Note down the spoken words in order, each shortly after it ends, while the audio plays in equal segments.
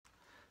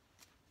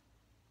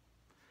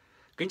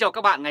Kính chào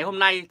các bạn ngày hôm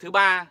nay thứ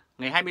ba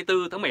ngày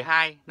 24 tháng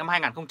 12 năm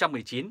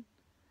 2019.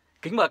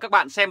 Kính mời các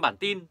bạn xem bản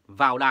tin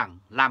Vào Đảng,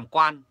 làm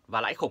quan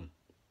và lãi khủng.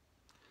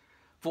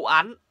 Vụ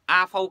án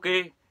AVG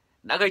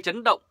đã gây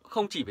chấn động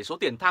không chỉ về số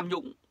tiền tham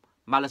nhũng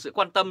mà là sự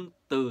quan tâm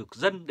từ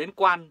dân đến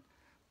quan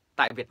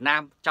tại Việt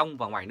Nam trong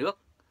và ngoài nước.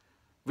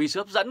 Vì sự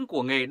hấp dẫn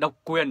của nghề độc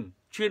quyền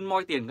chuyên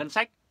moi tiền ngân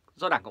sách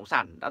do Đảng Cộng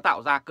sản đã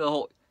tạo ra cơ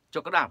hội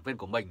cho các đảng viên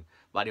của mình,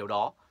 và điều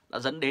đó đã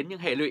dẫn đến những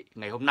hệ lụy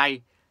ngày hôm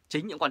nay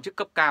chính những quan chức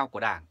cấp cao của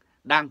Đảng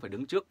đang phải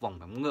đứng trước vòng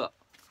móng ngựa.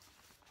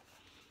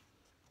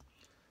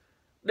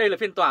 Đây là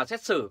phiên tòa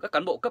xét xử các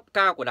cán bộ cấp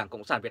cao của Đảng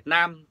Cộng sản Việt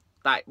Nam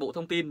tại Bộ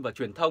Thông tin và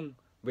Truyền thông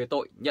về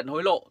tội nhận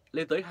hối lộ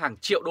lên tới hàng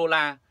triệu đô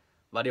la,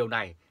 và điều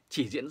này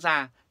chỉ diễn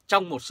ra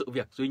trong một sự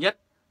việc duy nhất,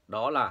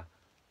 đó là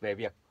về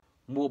việc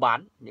mua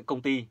bán những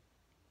công ty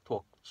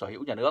thuộc sở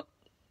hữu nhà nước.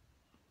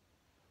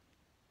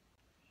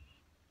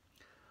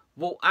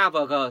 Vụ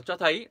AVG cho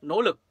thấy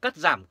nỗ lực cắt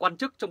giảm quan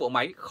chức trong bộ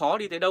máy khó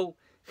đi tới đâu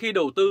khi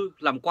đầu tư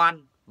làm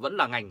quan vẫn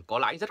là ngành có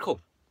lãi rất khủng.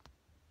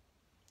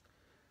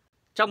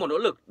 Trong một nỗ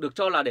lực được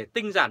cho là để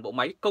tinh giản bộ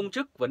máy công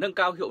chức và nâng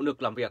cao hiệu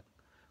lực làm việc,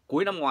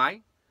 cuối năm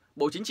ngoái,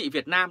 Bộ Chính trị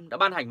Việt Nam đã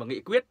ban hành một nghị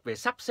quyết về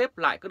sắp xếp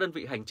lại các đơn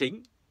vị hành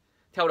chính.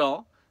 Theo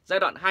đó, giai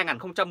đoạn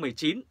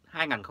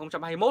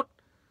 2019-2021,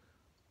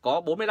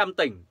 có 45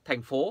 tỉnh,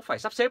 thành phố phải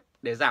sắp xếp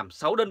để giảm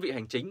 6 đơn vị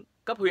hành chính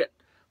cấp huyện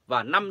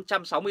và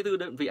 564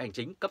 đơn vị hành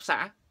chính cấp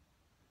xã.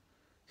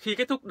 Khi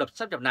kết thúc đợt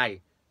sáp nhập này,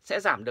 sẽ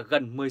giảm được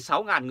gần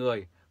 16.000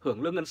 người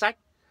hưởng lương ngân sách,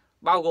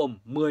 bao gồm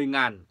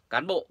 10.000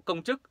 cán bộ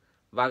công chức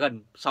và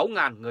gần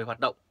 6.000 người hoạt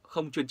động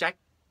không chuyên trách.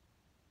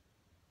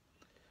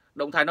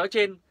 Động thái nói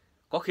trên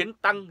có khiến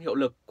tăng hiệu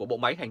lực của bộ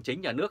máy hành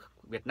chính nhà nước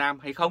Việt Nam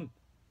hay không?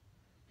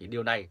 Thì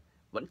điều này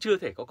vẫn chưa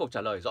thể có câu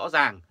trả lời rõ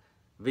ràng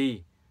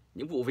vì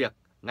những vụ việc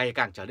ngày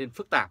càng trở nên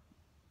phức tạp.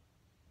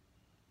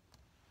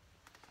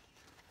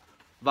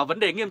 Và vấn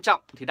đề nghiêm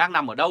trọng thì đang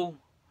nằm ở đâu?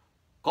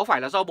 Có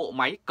phải là do bộ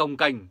máy cồng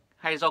kềnh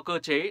hay do cơ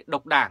chế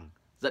độc đảng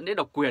dẫn đến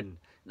độc quyền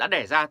đã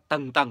đẻ ra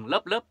tầng tầng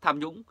lớp lớp tham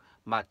nhũng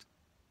mà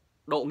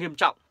độ nghiêm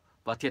trọng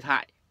và thiệt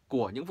hại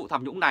của những vụ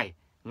tham nhũng này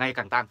ngày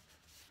càng tăng?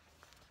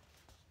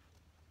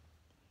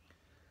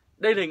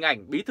 Đây là hình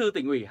ảnh Bí thư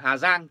Tỉnh ủy Hà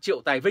Giang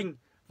Triệu Tài Vinh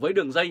với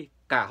đường dây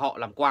cả họ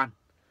làm quan.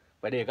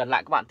 Và để gần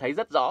lại các bạn thấy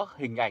rất rõ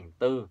hình ảnh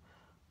từ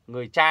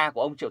người cha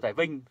của ông Triệu Tài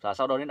Vinh và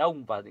sau đó đến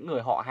ông và những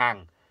người họ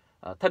hàng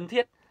thân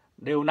thiết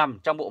đều nằm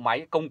trong bộ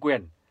máy công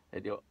quyền,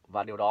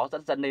 và điều đó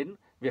dẫn đến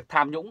việc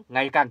tham nhũng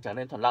ngày càng trở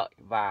nên thuận lợi.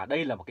 Và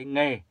đây là một cái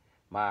nghề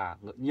mà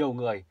nhiều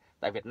người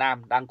tại Việt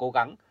Nam đang cố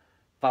gắng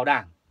vào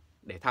Đảng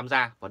để tham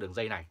gia vào đường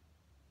dây này.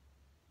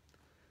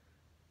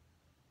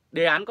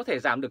 Đề án có thể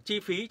giảm được chi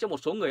phí cho một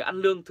số người ăn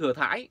lương thừa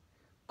thãi,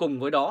 cùng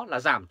với đó là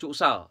giảm trụ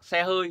sở,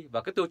 xe hơi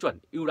và các tiêu chuẩn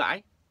ưu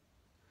đãi.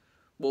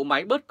 Bộ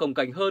máy bớt cồng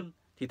kềnh hơn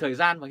thì thời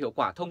gian và hiệu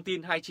quả thông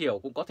tin hai chiều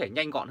cũng có thể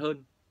nhanh gọn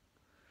hơn.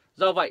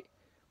 Do vậy,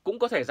 cũng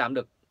có thể giảm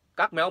được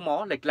các méo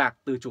mó lệch lạc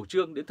từ chủ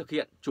trương đến thực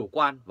hiện chủ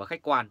quan và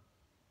khách quan.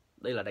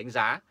 Đây là đánh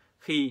giá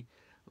khi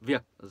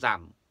việc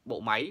giảm bộ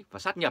máy và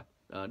sát nhập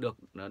được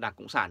Đảng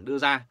Cộng sản đưa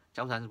ra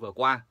trong thời gian vừa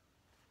qua.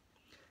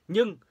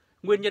 Nhưng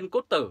nguyên nhân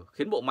cốt tử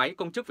khiến bộ máy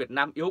công chức Việt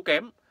Nam yếu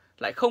kém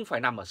lại không phải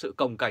nằm ở sự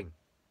cồng kềnh.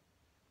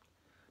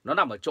 Nó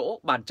nằm ở chỗ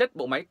bản chất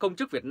bộ máy công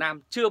chức Việt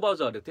Nam chưa bao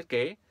giờ được thiết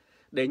kế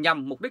để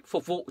nhằm mục đích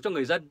phục vụ cho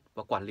người dân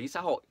và quản lý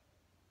xã hội.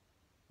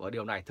 Và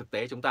điều này thực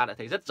tế chúng ta đã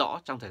thấy rất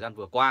rõ trong thời gian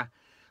vừa qua.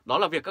 Đó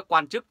là việc các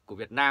quan chức của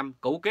Việt Nam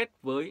cấu kết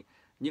với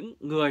những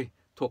người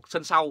thuộc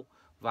sân sau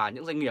và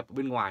những doanh nghiệp ở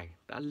bên ngoài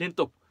đã liên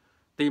tục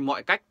tìm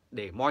mọi cách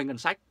để moi ngân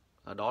sách.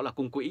 Đó là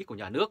cung quỹ của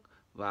nhà nước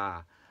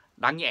và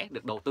đáng nhẽ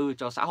được đầu tư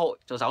cho xã hội,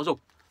 cho giáo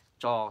dục,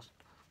 cho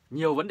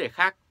nhiều vấn đề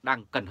khác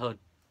đang cần hơn,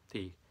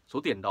 thì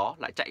số tiền đó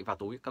lại chạy vào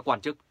túi các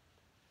quan chức.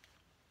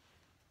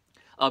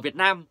 Ở Việt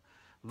Nam,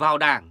 vào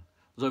Đảng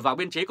rồi vào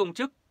biên chế công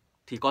chức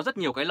thì có rất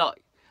nhiều cái lợi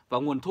và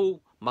nguồn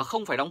thu mà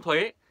không phải đóng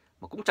thuế,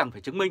 mà cũng chẳng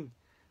phải chứng minh.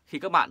 Khi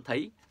các bạn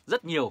thấy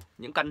rất nhiều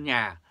những căn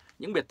nhà,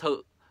 những biệt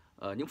thự,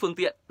 những phương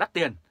tiện đắt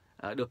tiền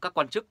được các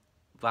quan chức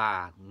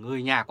và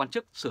người nhà quan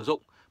chức sử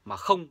dụng mà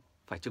không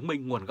phải chứng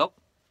minh nguồn gốc,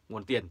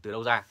 nguồn tiền từ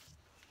đâu ra.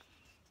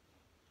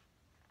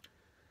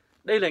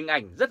 Đây là hình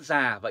ảnh rất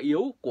già và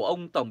yếu của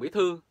ông Tổng Bí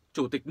thư,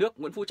 Chủ tịch nước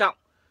Nguyễn Phú Trọng.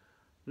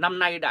 Năm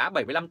nay đã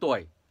 75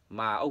 tuổi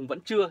mà ông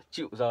vẫn chưa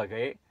chịu rời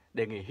ghế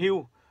để nghỉ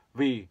hưu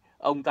vì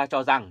ông ta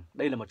cho rằng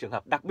đây là một trường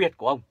hợp đặc biệt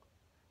của ông.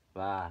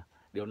 Và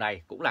điều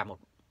này cũng là một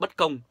bất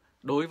công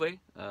đối với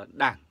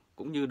Đảng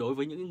cũng như đối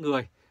với những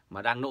người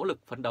mà đang nỗ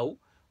lực phấn đấu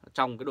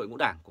trong cái đội ngũ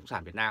Đảng Cộng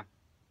sản Việt Nam.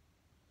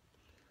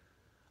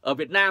 Ở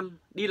Việt Nam,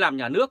 đi làm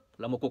nhà nước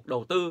là một cuộc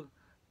đầu tư.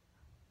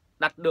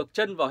 Đặt được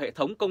chân vào hệ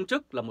thống công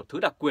chức là một thứ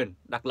đặc quyền,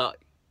 đặc lợi.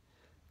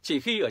 Chỉ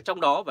khi ở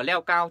trong đó và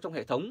leo cao trong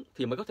hệ thống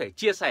thì mới có thể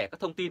chia sẻ các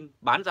thông tin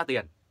bán ra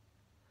tiền.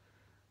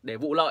 Để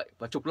vụ lợi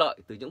và trục lợi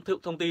từ những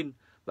thông tin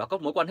và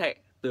các mối quan hệ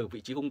từ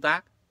vị trí công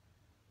tác.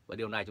 Và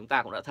điều này chúng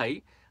ta cũng đã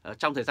thấy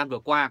trong thời gian vừa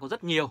qua có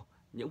rất nhiều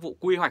những vụ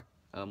quy hoạch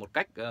một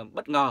cách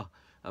bất ngờ,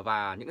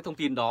 và những cái thông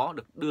tin đó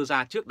được đưa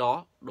ra trước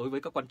đó đối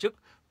với các quan chức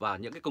và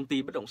những cái công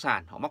ty bất động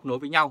sản họ móc nối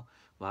với nhau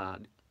và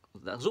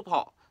đã giúp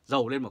họ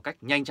giàu lên một cách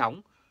nhanh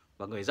chóng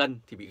và người dân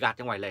thì bị gạt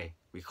ra ngoài lề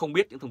vì không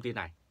biết những thông tin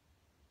này.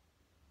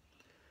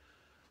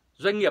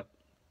 Doanh nghiệp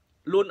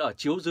luôn ở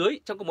chiếu dưới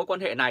trong các mối quan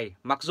hệ này,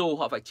 mặc dù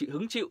họ phải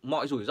hứng chịu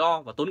mọi rủi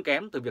ro và tốn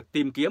kém từ việc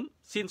tìm kiếm,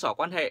 xin xỏ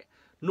quan hệ,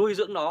 nuôi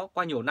dưỡng nó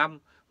qua nhiều năm,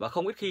 và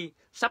không ít khi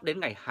sắp đến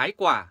ngày hái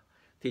quả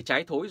thì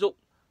trái thối rụng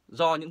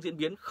do những diễn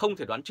biến không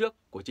thể đoán trước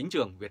của chính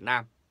trường Việt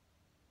Nam.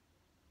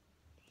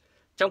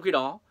 Trong khi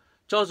đó,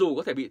 cho dù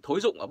có thể bị thối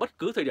rụng ở bất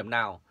cứ thời điểm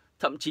nào,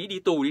 thậm chí đi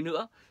tù đi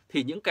nữa,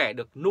 thì những kẻ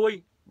được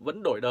nuôi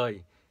vẫn đổi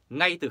đời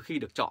ngay từ khi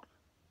được chọn.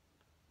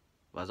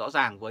 Và rõ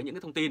ràng với những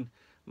cái thông tin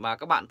mà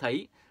các bạn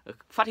thấy,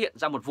 phát hiện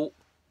ra một vụ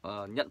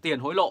nhận tiền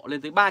hối lộ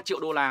lên tới 3 triệu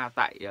đô la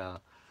tại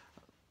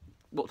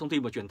Bộ Thông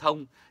tin và Truyền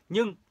thông,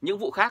 nhưng những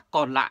vụ khác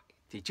còn lại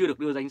thì chưa được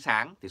đưa ra ánh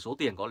sáng, thì số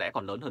tiền có lẽ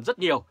còn lớn hơn rất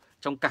nhiều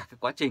trong cả cái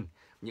quá trình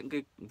những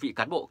cái vị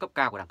cán bộ cấp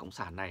cao của Đảng Cộng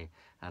sản này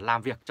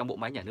làm việc trong bộ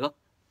máy nhà nước.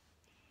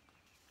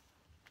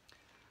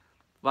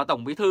 Và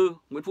Tổng Bí thư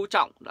Nguyễn Phú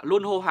Trọng đã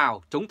luôn hô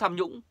hào chống tham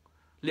nhũng,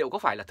 liệu có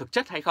phải là thực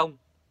chất hay không?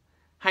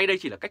 Hay đây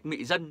chỉ là cách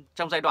mị dân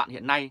trong giai đoạn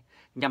hiện nay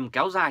nhằm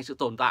kéo dài sự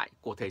tồn tại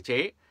của thể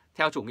chế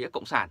theo chủ nghĩa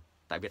cộng sản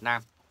tại Việt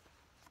Nam?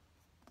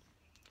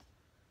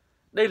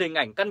 Đây là hình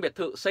ảnh căn biệt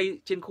thự xây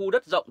trên khu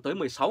đất rộng tới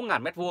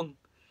 16.000 m²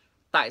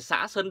 tại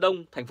xã Sơn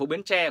Đông, thành phố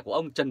Bến Tre của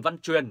ông Trần Văn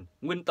Truyền,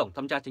 nguyên Tổng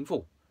Thanh tra Chính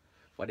phủ.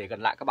 Và để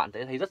gần lại các bạn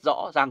thấy rất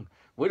rõ rằng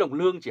với đồng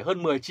lương chỉ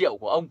hơn 10 triệu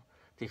của ông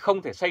thì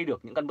không thể xây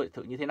được những căn biệt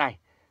thự như thế này.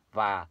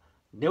 Và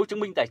nếu chứng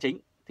minh tài chính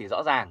thì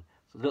rõ ràng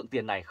lượng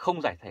tiền này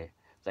không giải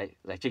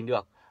trình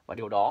được, và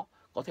điều đó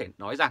có thể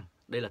nói rằng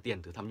đây là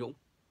tiền từ tham nhũng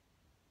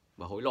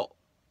và hối lộ.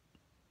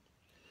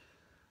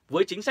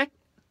 Với chính sách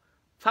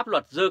pháp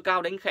luật giơ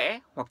cao đánh khẽ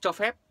hoặc cho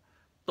phép,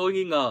 tôi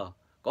nghi ngờ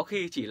có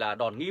khi chỉ là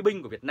đòn nghi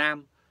binh của Việt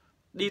Nam,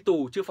 đi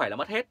tù chưa phải là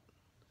mất hết.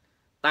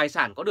 Tài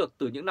sản có được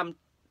từ những năm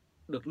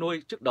được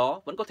nuôi trước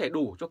đó vẫn có thể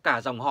đủ cho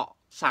cả dòng họ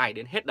xài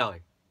đến hết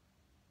đời.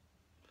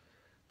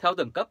 Theo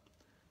từng cấp,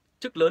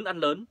 chức lớn ăn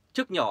lớn,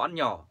 chức nhỏ ăn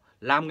nhỏ,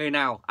 làm nghề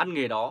nào ăn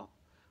nghề đó,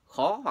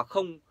 khó hoặc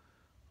không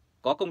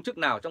có công chức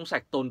nào trong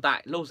sạch tồn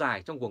tại lâu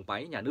dài trong guồng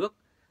máy nhà nước,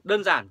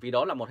 đơn giản vì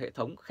đó là một hệ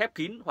thống khép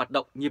kín hoạt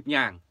động nhịp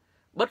nhàng,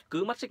 bất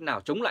cứ mắt xích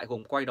nào chống lại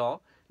guồng quay đó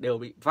đều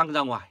bị văng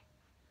ra ngoài.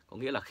 Có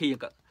nghĩa là khi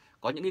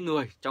có những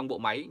người trong bộ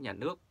máy nhà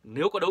nước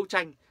nếu có đấu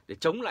tranh để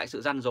chống lại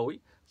sự gian dối,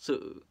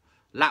 sự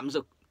lạm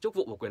dụng chức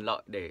vụ và quyền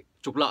lợi để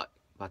trục lợi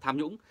và tham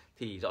nhũng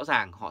thì rõ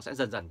ràng họ sẽ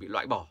dần dần bị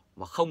loại bỏ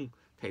và không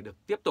thể được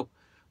tiếp tục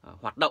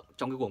hoạt động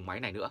trong cái guồng máy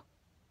này nữa.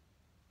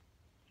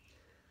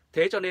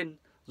 Thế cho nên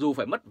dù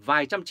phải mất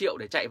vài trăm triệu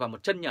để chạy vào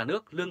một chân nhà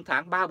nước lương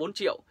tháng 3-4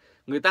 triệu,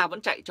 người ta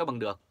vẫn chạy cho bằng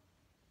được.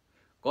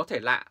 Có thể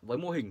lạ với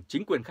mô hình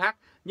chính quyền khác,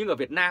 nhưng ở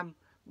Việt Nam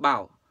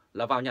bảo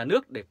là vào nhà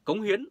nước để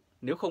cống hiến,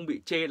 nếu không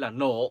bị chê là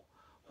nổ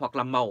hoặc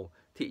làm màu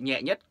thì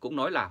nhẹ nhất cũng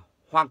nói là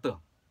hoang tưởng.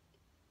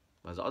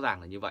 Và rõ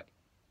ràng là như vậy.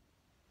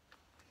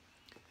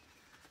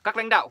 Các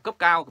lãnh đạo cấp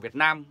cao của Việt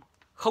Nam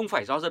không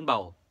phải do dân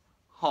bầu,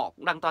 họ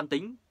cũng đang toan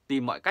tính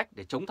tìm mọi cách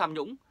để chống tham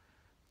nhũng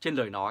trên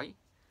lời nói.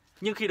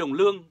 Nhưng khi đồng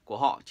lương của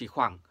họ chỉ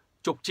khoảng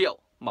chục triệu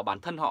mà bản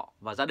thân họ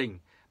và gia đình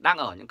đang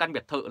ở những căn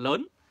biệt thự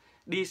lớn,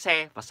 đi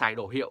xe và xài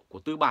đồ hiệu của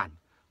tư bản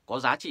có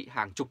giá trị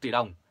hàng chục tỷ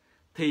đồng,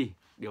 thì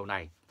điều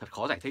này thật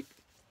khó giải thích.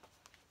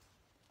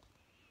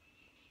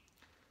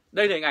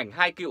 Đây là hình ảnh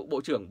hai cựu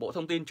Bộ trưởng Bộ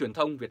Thông tin Truyền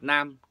thông Việt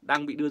Nam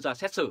đang bị đưa ra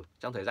xét xử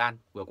trong thời gian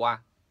vừa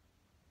qua.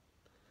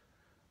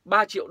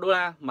 3 triệu đô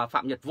la mà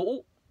Phạm Nhật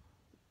Vũ,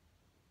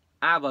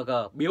 A và G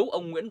biếu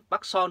ông Nguyễn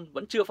Bắc Son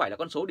vẫn chưa phải là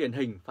con số điển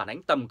hình phản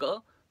ánh tầm cỡ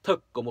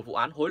thực của một vụ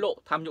án hối lộ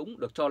tham nhũng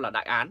được cho là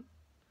đại án.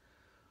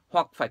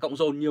 Hoặc phải cộng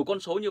dồn nhiều con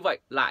số như vậy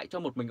lại cho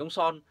một mình ông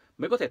Son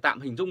mới có thể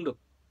tạm hình dung được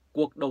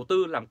cuộc đầu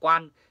tư làm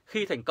quan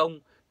khi thành công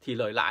thì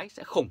lời lãi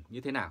sẽ khủng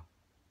như thế nào.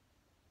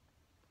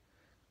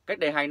 Cách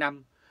đây 2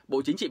 năm,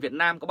 Bộ Chính trị Việt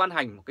Nam có ban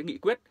hành một cái nghị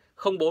quyết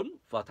 04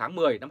 vào tháng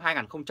 10 năm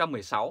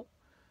 2016,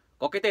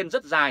 có cái tên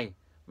rất dài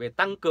về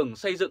tăng cường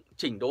xây dựng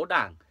chỉnh đốn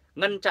Đảng,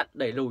 ngăn chặn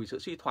đẩy lùi sự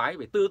suy thoái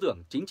về tư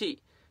tưởng chính trị,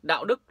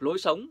 đạo đức, lối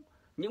sống,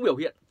 những biểu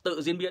hiện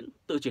tự diễn biến,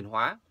 tự chuyển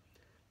hóa.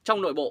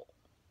 Trong nội bộ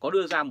có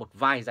đưa ra một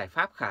vài giải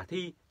pháp khả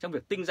thi trong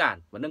việc tinh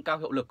giản và nâng cao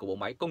hiệu lực của bộ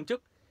máy công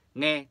chức,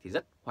 nghe thì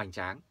rất hoành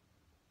tráng.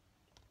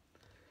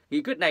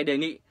 Nghị quyết này đề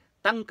nghị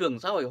tăng cường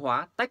xã hội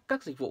hóa, tách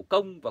các dịch vụ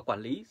công và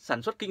quản lý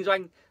sản xuất kinh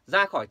doanh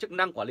ra khỏi chức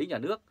năng quản lý nhà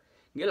nước,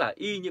 nghĩa là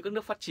y như các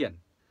nước phát triển,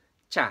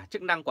 trả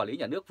chức năng quản lý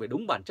nhà nước về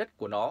đúng bản chất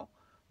của nó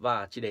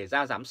và chỉ để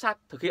ra giám sát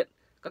thực hiện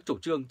các chủ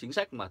trương chính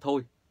sách mà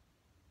thôi.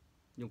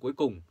 Nhưng cuối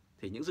cùng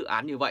thì những dự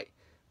án như vậy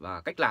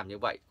và cách làm như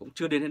vậy cũng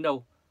chưa đến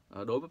đâu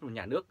đối với một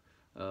nhà nước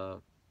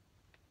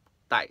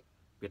tại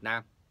Việt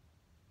Nam.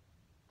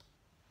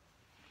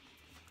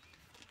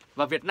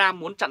 Và Việt Nam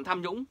muốn chặn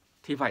tham nhũng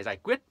thì phải giải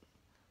quyết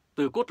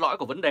từ cốt lõi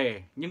của vấn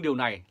đề, nhưng điều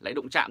này lại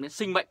đụng chạm đến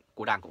sinh mệnh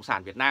của Đảng Cộng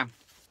sản Việt Nam.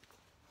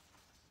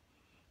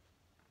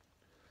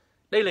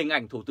 Đây là hình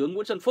ảnh Thủ tướng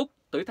Nguyễn Xuân Phúc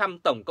tới thăm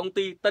Tổng Công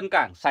ty Tân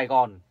Cảng Sài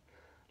Gòn,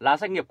 là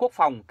doanh nghiệp quốc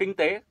phòng kinh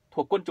tế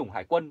thuộc Quân chủng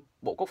Hải quân,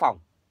 Bộ Quốc phòng.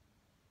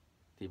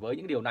 Thì với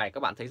những điều này các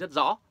bạn thấy rất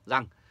rõ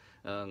rằng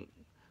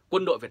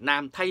quân đội Việt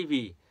Nam thay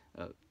vì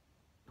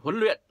huấn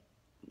luyện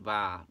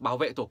và bảo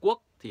vệ Tổ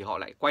quốc thì họ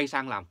lại quay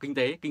sang làm kinh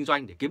tế, kinh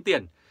doanh để kiếm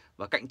tiền.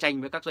 và cạnh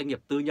tranh với các doanh nghiệp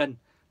tư nhân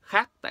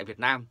khác tại Việt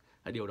Nam.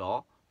 Điều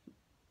đó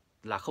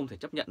là không thể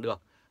chấp nhận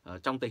được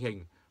trong tình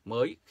hình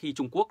mới khi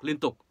Trung Quốc liên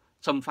tục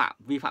xâm phạm,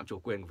 vi phạm chủ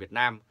quyền của Việt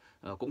Nam,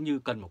 cũng như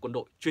cần một quân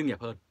đội chuyên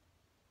nghiệp hơn.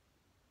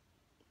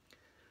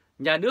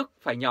 Nhà nước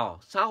phải nhỏ,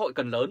 xã hội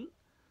cần lớn.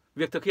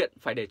 Việc thực hiện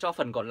phải để cho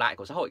phần còn lại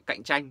của xã hội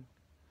cạnh tranh.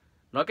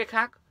 Nói cách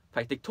khác,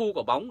 phải tịch thu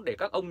quả bóng để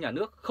các ông nhà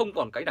nước không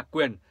còn cái đặc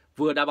quyền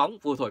vừa đá bóng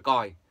vừa thổi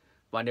còi.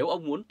 Và nếu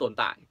ông muốn tồn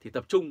tại thì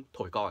tập trung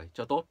thổi còi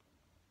cho tốt.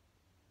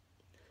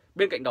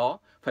 Bên cạnh đó,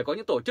 phải có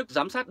những tổ chức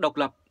giám sát độc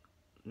lập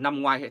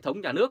nằm ngoài hệ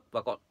thống nhà nước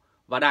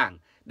và Đảng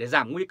để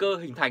giảm nguy cơ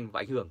hình thành và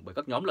ảnh hưởng bởi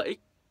các nhóm lợi ích.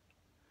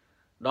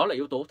 Đó là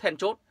yếu tố then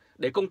chốt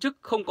để công chức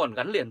không còn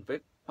gắn liền với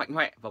hoạnh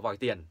hoẹ và vòi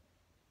tiền.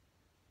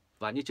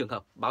 Và như trường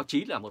hợp báo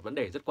chí là một vấn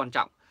đề rất quan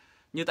trọng.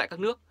 Như tại các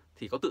nước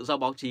thì có tự do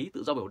báo chí,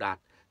 tự do biểu đạt,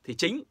 thì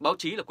chính báo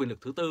chí là quyền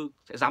lực thứ tư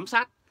sẽ giám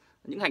sát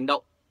những hành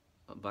động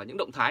và những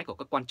động thái của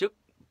các quan chức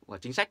và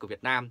chính sách của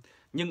Việt Nam.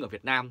 Nhưng ở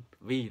Việt Nam,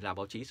 vì là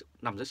báo chí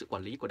nằm dưới sự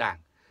quản lý của Đảng,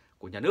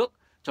 của nhà nước,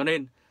 cho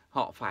nên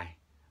họ phải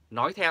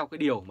nói theo cái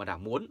điều mà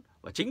Đảng muốn,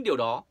 và chính điều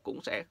đó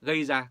cũng sẽ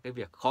gây ra cái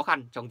việc khó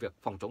khăn trong việc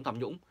phòng chống tham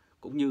nhũng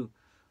cũng như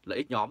lợi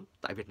ích nhóm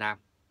tại Việt Nam.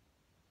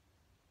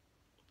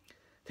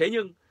 Thế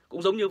nhưng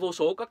cũng giống như vô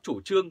số các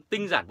chủ trương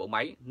tinh giản bộ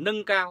máy,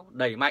 nâng cao,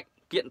 đẩy mạnh,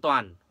 kiện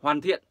toàn,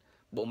 hoàn thiện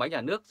bộ máy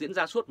nhà nước diễn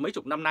ra suốt mấy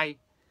chục năm nay,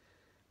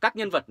 các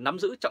nhân vật nắm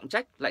giữ trọng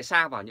trách lại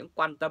sa vào những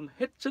quan tâm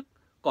hết sức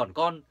còn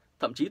con,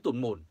 thậm chí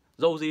tùn mùn,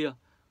 râu ria,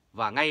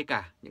 và ngay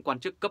cả những quan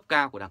chức cấp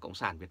cao của Đảng Cộng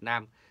sản Việt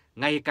Nam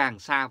ngày càng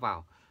sa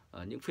vào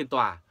những phiên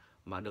tòa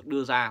mà được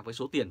đưa ra với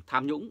số tiền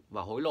tham nhũng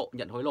và hối lộ,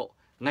 nhận hối lộ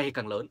ngày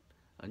càng lớn,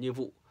 như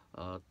vụ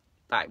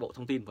tại Bộ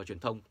Thông tin và Truyền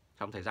thông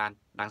trong thời gian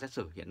đang xét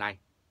xử hiện nay.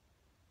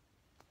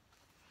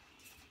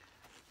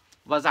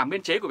 Và giảm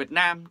biên chế của Việt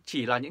Nam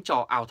chỉ là những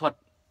trò ảo thuật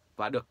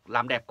và được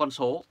làm đẹp con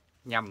số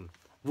nhằm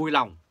vui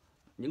lòng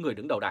những người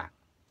đứng đầu Đảng.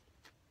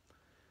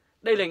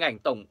 Đây là hình ảnh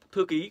Tổng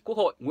Thư ký Quốc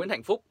hội Nguyễn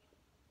Hạnh Phúc.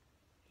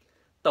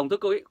 Tổng Thư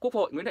ký Quốc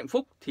hội Nguyễn Hạnh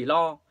Phúc thì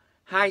lo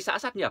 2 xã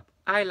sáp nhập,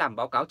 ai làm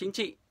báo cáo chính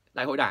trị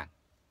Đại hội Đảng.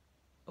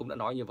 Ông đã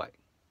nói như vậy.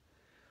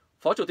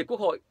 Phó Chủ tịch Quốc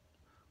hội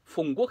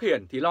Phùng Quốc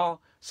Hiển thì lo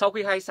sau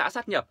khi 2 xã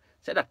sát nhập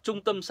sẽ đặt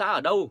trung tâm xã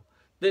ở đâu,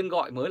 tên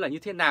gọi mới là như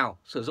thế nào,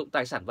 sử dụng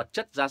tài sản vật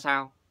chất ra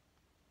sao.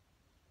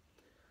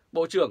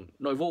 Bộ trưởng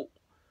Nội vụ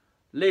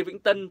Lê Vĩnh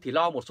Tân thì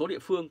lo một số địa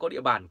phương có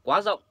địa bàn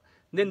quá rộng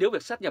nên nếu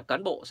việc sát nhập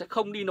cán bộ sẽ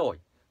không đi nổi.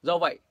 Do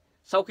vậy,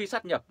 sau khi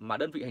sát nhập mà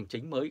đơn vị hành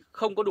chính mới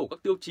không có đủ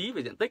các tiêu chí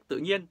về diện tích tự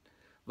nhiên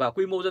và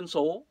quy mô dân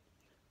số.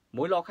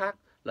 Mối lo khác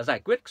là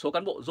giải quyết số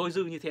cán bộ dôi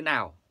dư như thế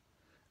nào.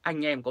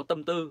 Anh em có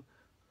tâm tư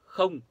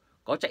không,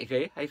 có chạy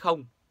ghế hay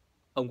không?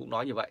 Ông cũng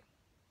nói như vậy.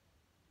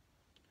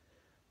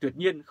 Tuyệt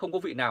nhiên không có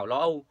vị nào lo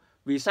âu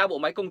vì sao bộ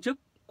máy công chức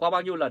qua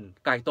bao nhiêu lần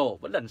cải tổ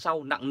vẫn lần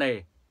sau nặng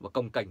nề và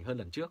cồng kềnh hơn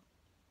lần trước.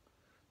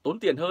 Tốn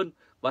tiền hơn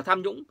và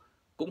tham nhũng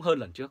cũng hơn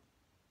lần trước.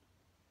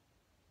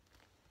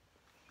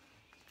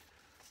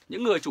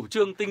 Những người chủ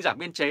trương tinh giảm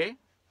biên chế,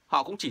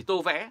 họ cũng chỉ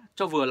tô vẽ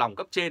cho vừa lòng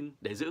cấp trên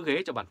để giữ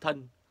ghế cho bản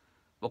thân.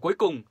 Và cuối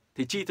cùng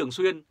thì chi thường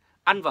xuyên,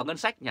 ăn vào ngân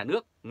sách nhà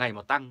nước ngày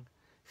một tăng,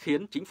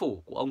 khiến chính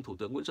phủ của ông Thủ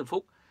tướng Nguyễn Xuân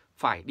Phúc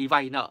phải đi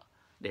vay nợ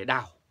để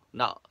đào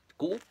nợ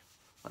cũ.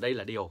 Và đây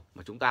là điều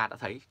mà chúng ta đã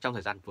thấy trong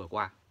thời gian vừa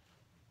qua.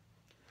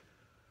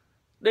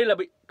 Đây là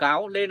bị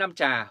cáo Lê Nam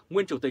Trà,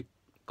 nguyên chủ tịch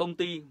công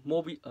ty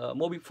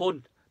Mobifone,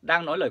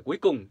 đang nói lời cuối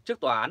cùng trước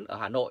tòa án ở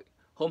Hà Nội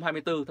hôm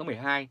 24 tháng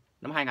 12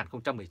 năm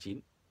 2019.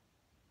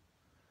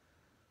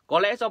 Có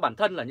lẽ do bản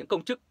thân là những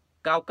công chức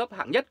cao cấp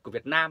hạng nhất của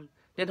Việt Nam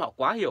nên họ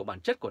quá hiểu bản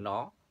chất của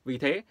nó, vì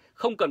thế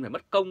không cần phải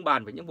mất công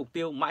bàn về những mục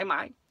tiêu mãi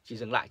mãi chỉ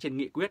dừng lại trên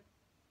nghị quyết.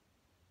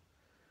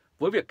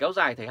 Với việc kéo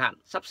dài thời hạn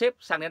sắp xếp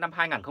sang đến năm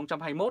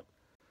 2021,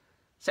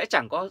 sẽ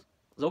chẳng có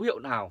dấu hiệu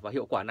nào và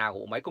hiệu quả nào của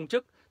bộ máy công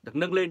chức được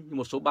nâng lên như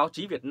một số báo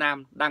chí Việt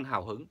Nam đang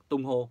hào hứng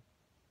tung hô.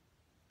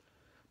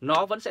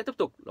 Nó vẫn sẽ tiếp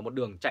tục là một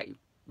đường chạy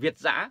việt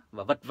dã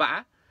và vật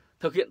vã,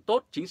 thực hiện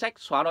tốt chính sách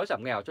xóa đói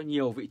giảm nghèo cho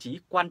nhiều vị trí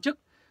quan chức,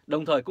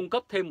 đồng thời cung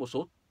cấp thêm một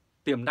số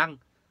tiềm năng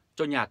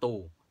cho nhà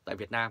tù tại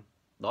Việt Nam.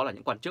 Đó là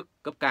những quan chức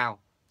cấp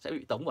cao sẽ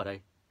bị tống vào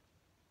đây.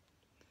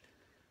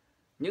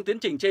 Những tiến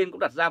trình trên cũng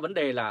đặt ra vấn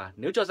đề là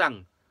nếu cho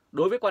rằng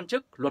đối với quan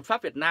chức, luật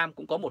pháp Việt Nam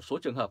cũng có một số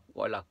trường hợp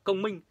gọi là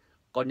công minh,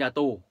 còn nhà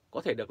tù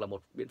có thể được là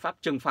một biện pháp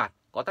trừng phạt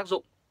có tác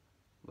dụng.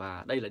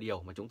 Và đây là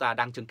điều mà chúng ta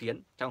đang chứng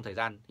kiến trong thời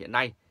gian hiện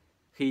nay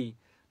khi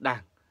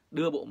Đảng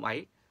đưa bộ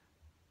máy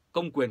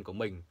công quyền của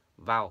mình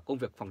vào công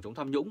việc phòng chống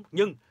tham nhũng,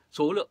 nhưng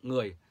số lượng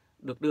người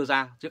được đưa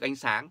ra trước ánh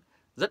sáng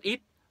rất ít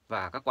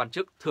và các quan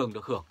chức thường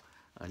được hưởng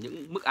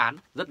những mức án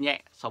rất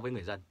nhẹ so với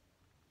người dân.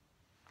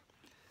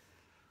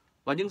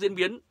 Và những diễn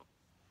biến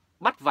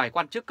bắt vài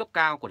quan chức cấp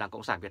cao của Đảng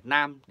Cộng sản Việt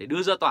Nam để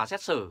đưa ra tòa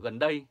xét xử gần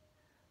đây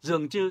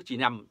dường như chỉ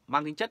nhằm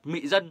mang tính chất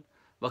mị dân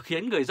và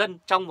khiến người dân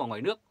trong và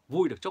ngoài nước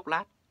vui được chốc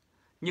lát.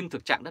 Nhưng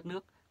thực trạng đất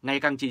nước ngày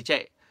càng trì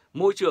trệ,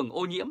 môi trường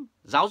ô nhiễm,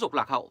 giáo dục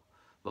lạc hậu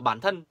và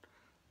bản thân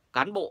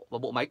cán bộ và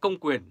bộ máy công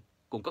quyền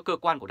cùng các cơ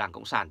quan của Đảng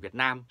Cộng sản Việt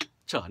Nam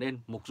trở nên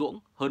mục ruỗng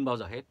hơn bao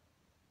giờ hết.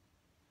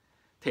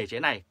 Thể chế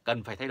này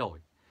cần phải thay đổi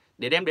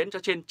để đem đến cho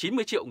trên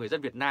 90 triệu người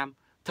dân Việt Nam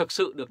thực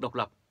sự được độc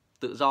lập,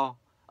 tự do,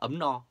 ấm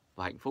no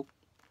và hạnh phúc.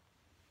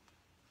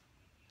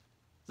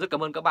 Rất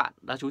cảm ơn các bạn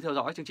đã chú ý theo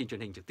dõi chương trình truyền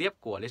hình trực tiếp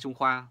của Lê Trung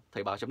Khoa,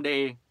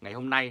 thoibao.de ngày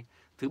hôm nay,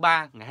 thứ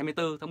ba ngày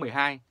 24 tháng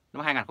 12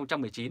 năm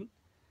 2019.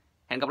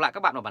 Hẹn gặp lại các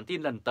bạn vào bản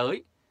tin lần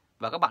tới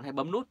và các bạn hãy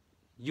bấm nút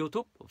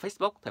YouTube,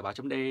 Facebook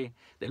thoibao.de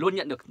để luôn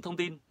nhận được thông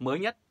tin mới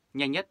nhất,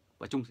 nhanh nhất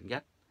và trung thực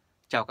nhất.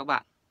 Chào các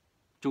bạn.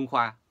 Trung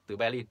Khoa từ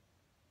Berlin.